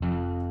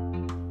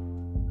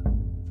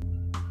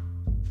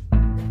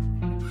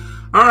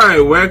All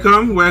right,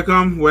 welcome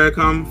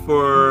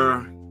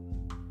for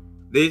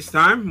this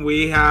time.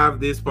 We have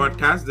this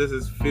podcast. This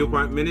is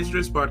Viewpoint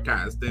Ministries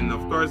podcast. And of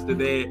course,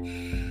 today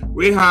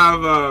we have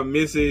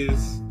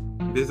Mrs.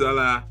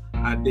 Bisola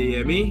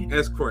Adeyemi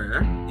Esquire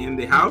in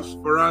the house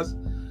for us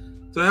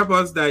to help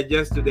us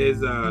digest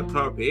today's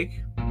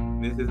topic.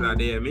 Mrs.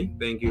 Adeyemi,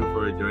 thank you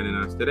for joining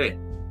us today.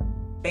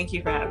 Thank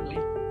you for having me.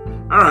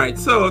 All right,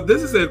 so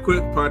this is a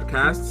quick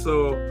podcast.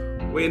 So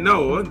we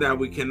know that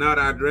we cannot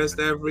address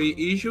every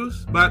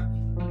issues, but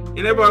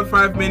in about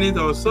 5 minutes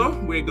or so,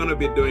 we're going to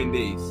be doing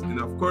this. And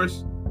of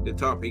course, the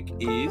topic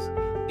is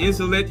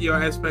insulate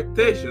your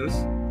expectations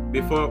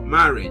before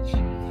marriage.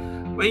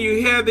 When you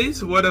hear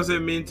this, what does it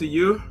mean to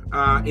you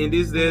in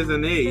these days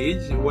and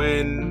age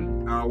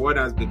when what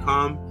has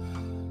become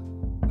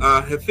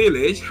a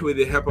village with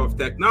the help of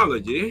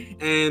technology,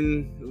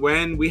 and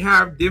when we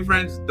have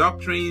different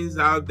doctrines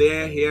out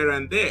there here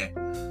and there?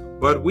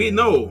 But we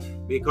know,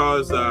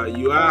 because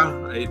you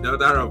are a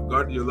daughter of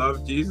God, you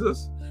love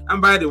Jesus. And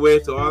by the way,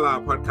 to all our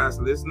podcast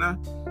listeners,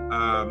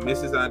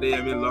 Mrs.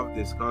 Adeyemi loves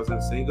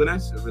discussing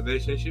singleness,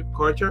 relationship,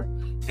 culture,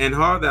 and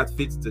how that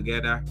fits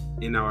together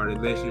in our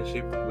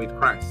relationship with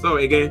Christ. So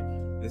again,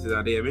 Mrs.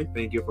 Adeyemi,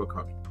 thank you for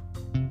coming.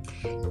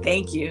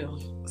 Thank you.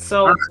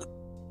 So, right.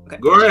 Okay.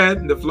 Go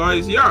ahead. The floor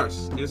is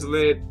yours.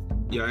 Insulate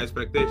your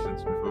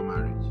expectations before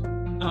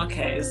marriage.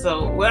 Okay.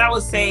 So what I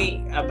would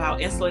say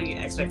about insulating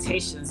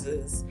expectations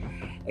is,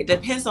 it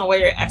depends on where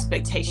your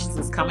expectations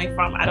is coming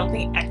from. I don't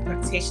think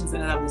expectations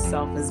in and of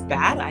itself is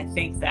bad. I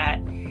think that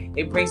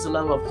it brings a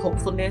level of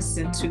hopefulness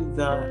into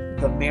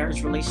the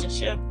marriage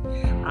relationship.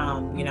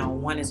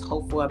 One is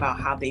hopeful about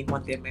how they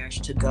want their marriage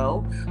to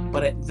go,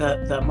 but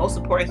the most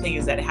important thing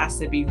is that it has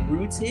to be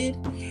rooted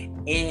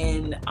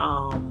in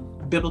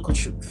biblical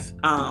truth.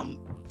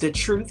 The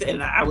truth,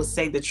 and I would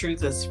say the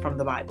truth is from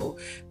the Bible,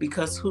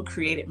 because who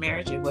created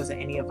marriage? It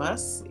wasn't any of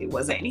us. It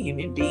wasn't any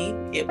human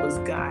being. It was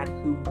God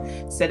who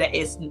said that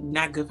it's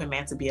not good for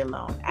man to be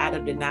alone.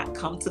 Adam did not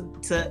come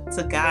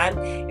to God.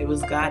 It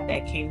was God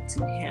that came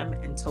to him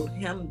and told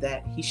him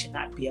that he should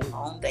not be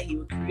alone, that he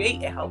would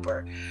create a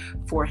helper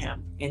for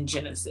him in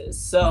Genesis.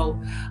 So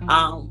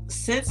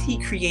since he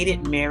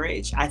created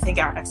marriage, I think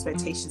our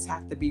expectations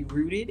have to be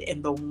rooted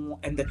in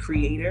the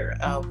creator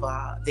of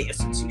the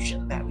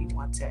institution that we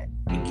want to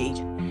engage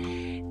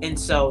in. And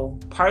so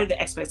part of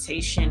the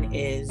expectation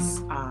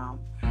is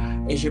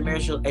your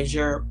marriage, as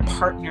your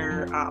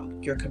partner,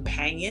 your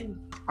companion.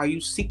 Are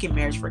you seeking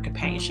marriage for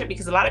companionship?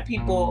 Because a lot of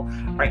people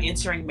are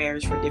entering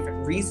marriage for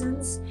different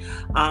reasons,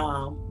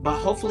 but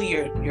hopefully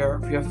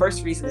your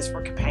first reason is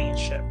for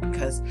companionship,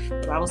 because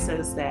the Bible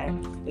says that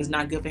it's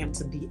not good for him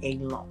to be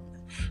alone.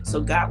 So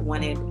God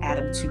wanted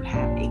Adam to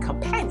have a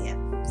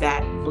companion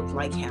that looked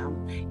like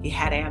him. He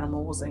had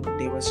animals, and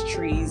there was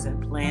trees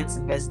and plants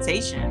and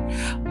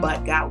vegetation,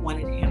 but God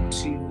wanted him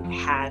to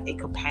have a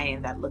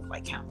companion that looked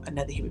like him,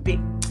 another human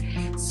being.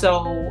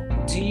 So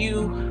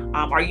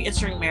are you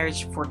entering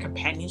marriage for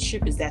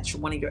companionship? Is that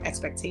one of your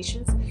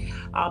expectations?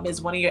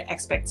 Is one of your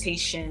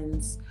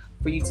expectations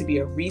for you to be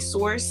a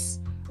resource?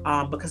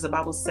 Because the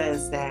Bible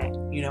says that,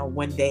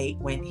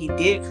 when he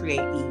did create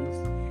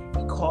Eve,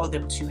 he called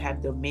them to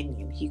have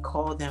dominion. He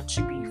called them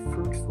to be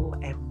fruitful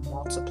and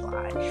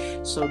multiply.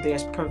 So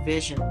there's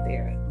provision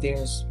there.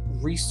 There's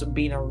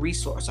being a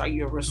resource. Are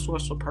you a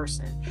resourceful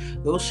person?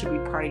 Those should be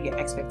part of your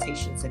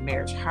expectations in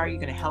marriage. How are you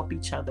going to help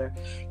each other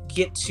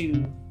get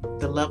to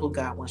the level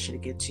God wants you to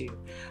get to?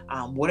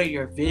 What are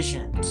your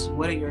visions?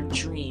 What are your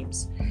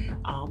dreams?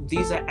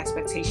 These are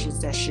expectations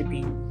that should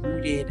be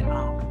rooted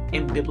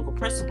in biblical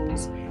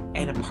principles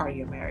and a part of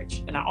your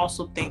marriage. And I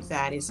also think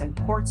that it's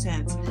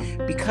important,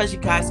 because you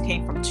guys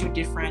came from two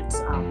different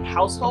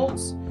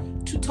households,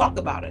 to talk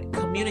about it,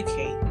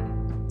 communicate.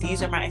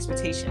 These are my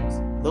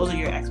expectations. Those are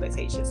your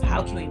expectations.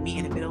 How can we meet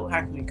in the middle? How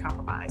can we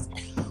compromise?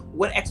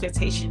 What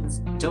expectations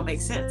don't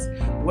make sense?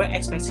 What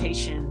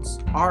expectations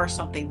are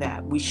something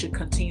that we should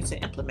continue to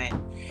implement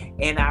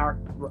in our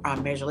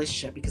marriage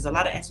relationship? Because a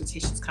lot of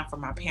expectations come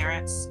from our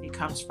parents. It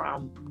comes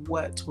from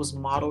what was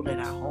modeled in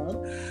our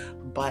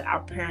home. But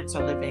our parents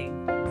are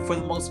living, for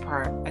the most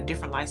part, a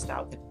different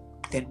lifestyle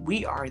than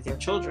we are, their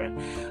children.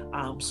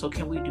 So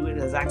can we do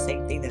the exact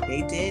same thing that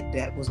they did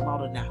that was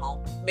modeled in their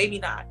home? Maybe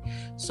not.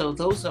 So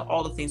those are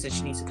all the things that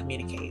you need to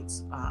communicate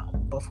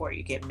before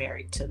you get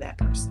married to that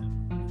person.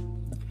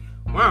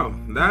 Wow,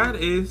 that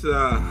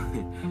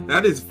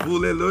is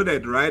fully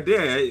loaded right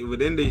there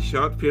within the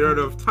short period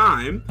of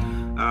time.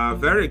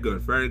 Very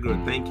good, very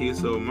good. Thank you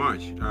so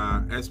much.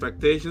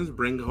 Expectations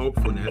bring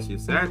hopefulness, you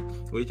said,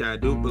 which I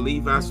do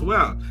believe as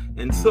well.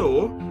 And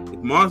so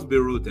it must be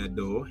rooted,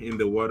 though, in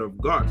the Word of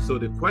God. So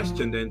the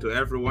question then to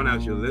everyone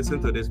as you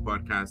listen to this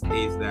podcast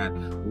is that,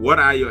 what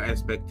are your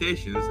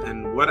expectations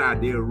and what are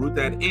they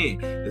rooted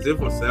in? Is it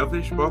for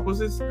selfish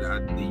purposes?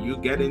 Do you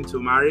get into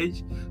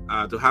marriage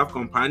to have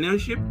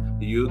companionship?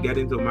 Do you get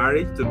into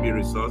marriage to be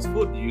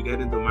resourceful? Do you get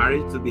into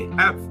marriage to be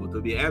helpful,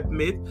 to be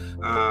helpmate?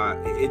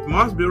 It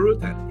must be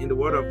rooted in the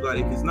Word of God.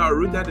 If it's not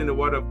rooted in the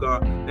Word of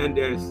God, then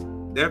there's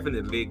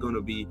definitely going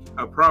to be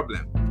a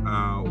problem.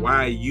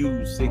 why are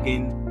you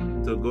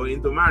seeking to go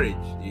into marriage?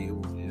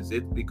 Is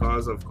it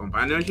because of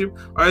companionship,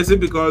 or is it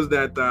because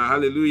that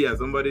hallelujah,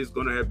 somebody is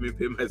going to help me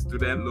pay my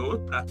student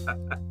loan?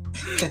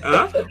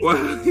 Well,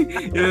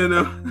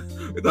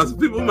 because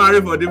people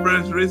marry for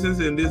different reasons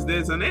in these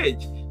days and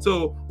age.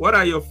 So what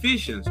are your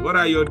visions? What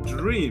are your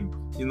dreams?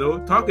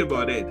 Talk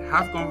about it.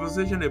 Have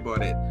conversation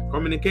about it.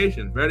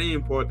 Communication, very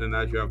important,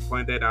 as you have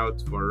pointed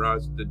out for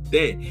us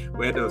today.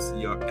 Where does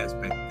your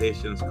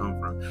expectations come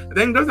from? I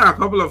think those are a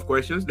couple of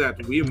questions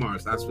that we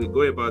must, as we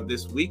go about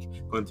this week,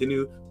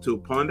 continue to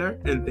ponder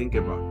and think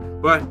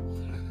about. But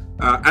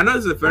I know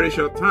it's a very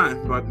short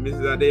time, but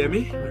Mrs.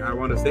 Adeyemi, I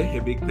want to say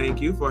a big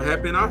thank you for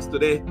helping us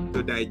today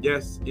to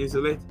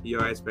insulate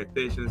your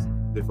expectations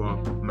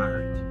before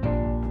marriage.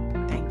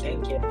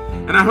 Thank you.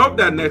 And I hope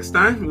that next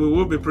time we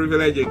will be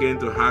privileged again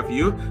to have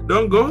you.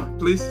 Don't go.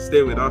 Please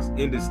stay with us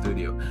in the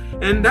studio.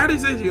 And that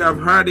is it. You have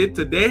heard it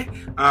today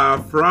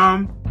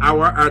from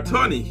our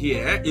attorney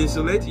here.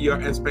 Insulate your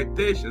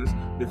expectations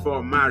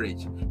before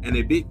marriage. And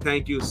a big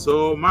thank you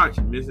so much,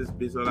 Mrs.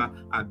 Bisola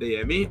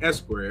Adeyemi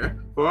Esquire,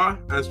 for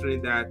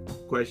answering that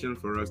question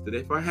for us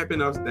today, for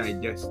helping us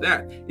digest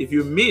that. If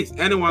you miss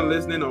anyone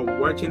listening or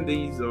watching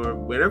these or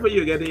wherever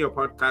you're getting your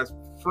podcast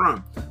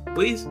from,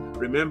 please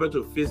remember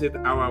to visit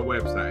our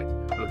website,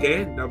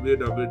 okay?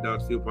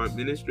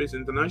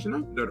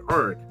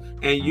 www.viewpointministriesinternational.org.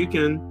 And you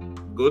can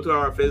go to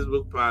our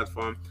Facebook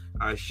platform,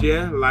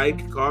 share,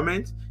 like,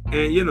 comment,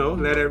 and,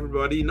 let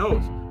everybody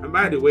know. And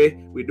by the way,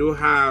 we do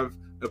have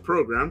a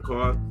program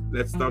called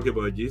Let's Talk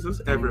About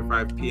Jesus every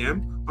 5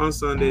 p.m. on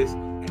Sundays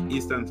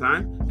Eastern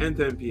Time and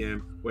 10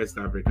 p.m. West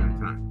African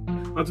Time.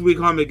 Until we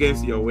come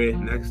against your way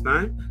next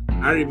time,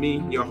 I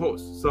remain your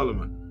host,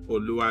 Solomon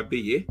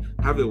Oluwabiye.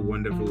 Have a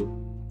wonderful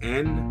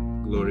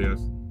and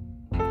glorious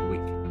week.